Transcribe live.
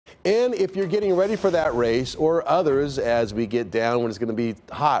And if you're getting ready for that race or others as we get down when it's going to be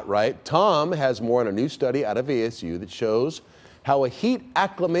hot, right? Tom has more on a new study out of ASU that shows how a heat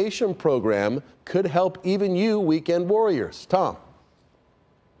acclimation program could help even you weekend warriors. Tom.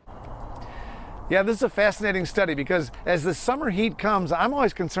 Yeah, this is a fascinating study because as the summer heat comes, I'm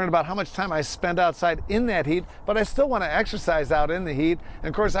always concerned about how much time I spend outside in that heat, but I still want to exercise out in the heat. And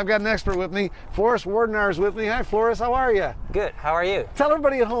of course, I've got an expert with me. Floris Wardenar is with me. Hi, Floris. How are you? Good. How are you? Tell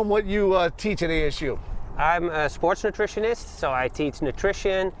everybody at home what you teach at ASU. I'm a sports nutritionist, so I teach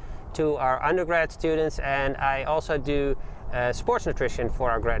nutrition to our undergrad students, and I also do sports nutrition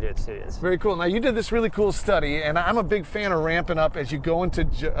for our graduate students. Very cool. Now, you did this really cool study, and I'm a big fan of ramping up as you go into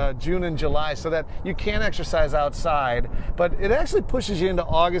June and July so that you can exercise outside, but it actually pushes you into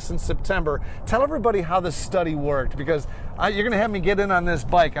August and September. Tell everybody how this study worked, because you're going to have me get in on this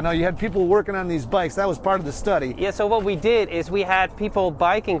bike. I know you had people working on these bikes. That was part of the study. Yeah, so what we did is we had people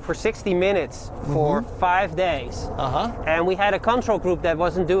biking for 60 minutes for 5 days. And we had a control group that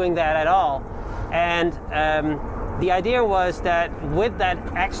wasn't doing that at all. And the idea was that with that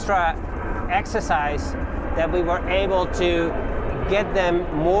extra exercise that we were able to get them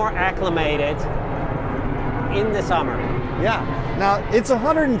more acclimated in the summer. Yeah. Now, it's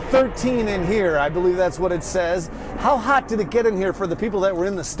 113 in here. I believe that's what it says. How hot did it get in here for the people that were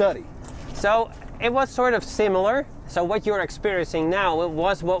in the study? So it was sort of similar. So what you're experiencing now, it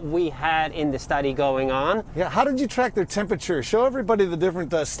was what we had in the study going on. Yeah, how did you track their temperature? Show everybody the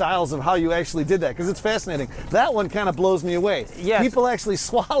different styles of how you actually did that, because it's fascinating. That one kind of blows me away. Yes. People actually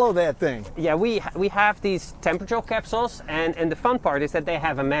swallow that thing. Yeah, we have these temperature capsules, and the fun part is that they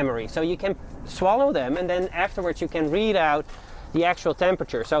have a memory. So you can swallow them, and then afterwards you can read out the actual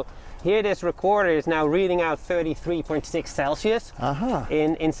temperature. So here this recorder is now reading out 33.6 Celsius.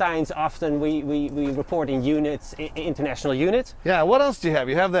 In science, often we report in units, international units. Yeah, what else do you have?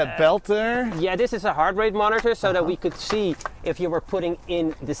 You have that belt there? Yeah, this is a heart rate monitor so that we could see if you were putting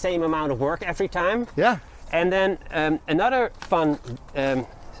in the same amount of work every time. Yeah. And then another fun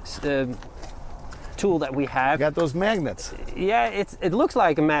tool that we have. You got those magnets. Yeah, it looks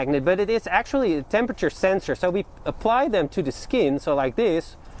like a magnet, but it is actually a temperature sensor. So we apply them to the skin, so like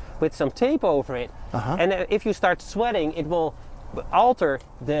this, with some tape over it. And if you start sweating, it will alter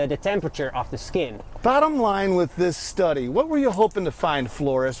the temperature of the skin. Bottom line with this study, what were you hoping to find,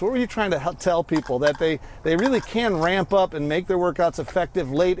 Floris? What were you trying to tell people? That they really can ramp up and make their workouts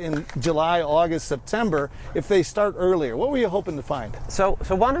effective late in July, August, September if they start earlier. What were you hoping to find? So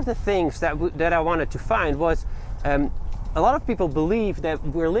one of the things that I wanted to find was a lot of people believe that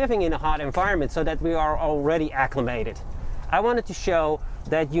we're living in a hot environment so that we are already acclimated. I wanted to show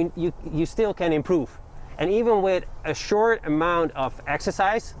that you still can improve. And even with a short amount of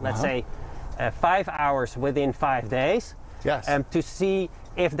exercise, let's say 5 hours within 5 days, to see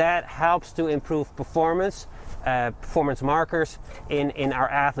if that helps to improve performance markers in our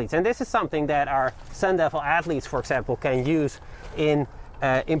athletes. And this is something that our Sun Devil athletes, for example, can use in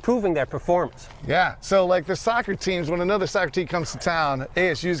improving their performance. Yeah, so like the soccer teams, when another soccer team comes to town,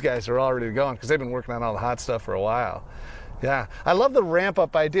 ASU's guys are already going because they've been working on all the hot stuff for a while. Yeah, I love the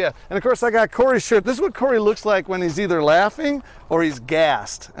ramp-up idea. And of course, I got Cory's shirt. This is what Cory looks like when he's either laughing or he's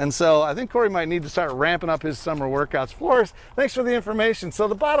gassed. And so I think Cory might need to start ramping up his summer workouts. Floris, thanks for the information. So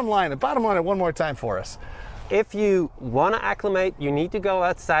the bottom line it one more time for us. If you want to acclimate, you need to go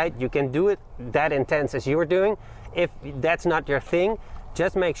outside. You can do it that intense as you're doing. If that's not your thing,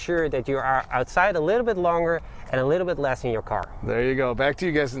 just make sure that you are outside a little bit longer and a little bit less in your car. There you go. Back to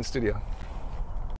you guys in the studio.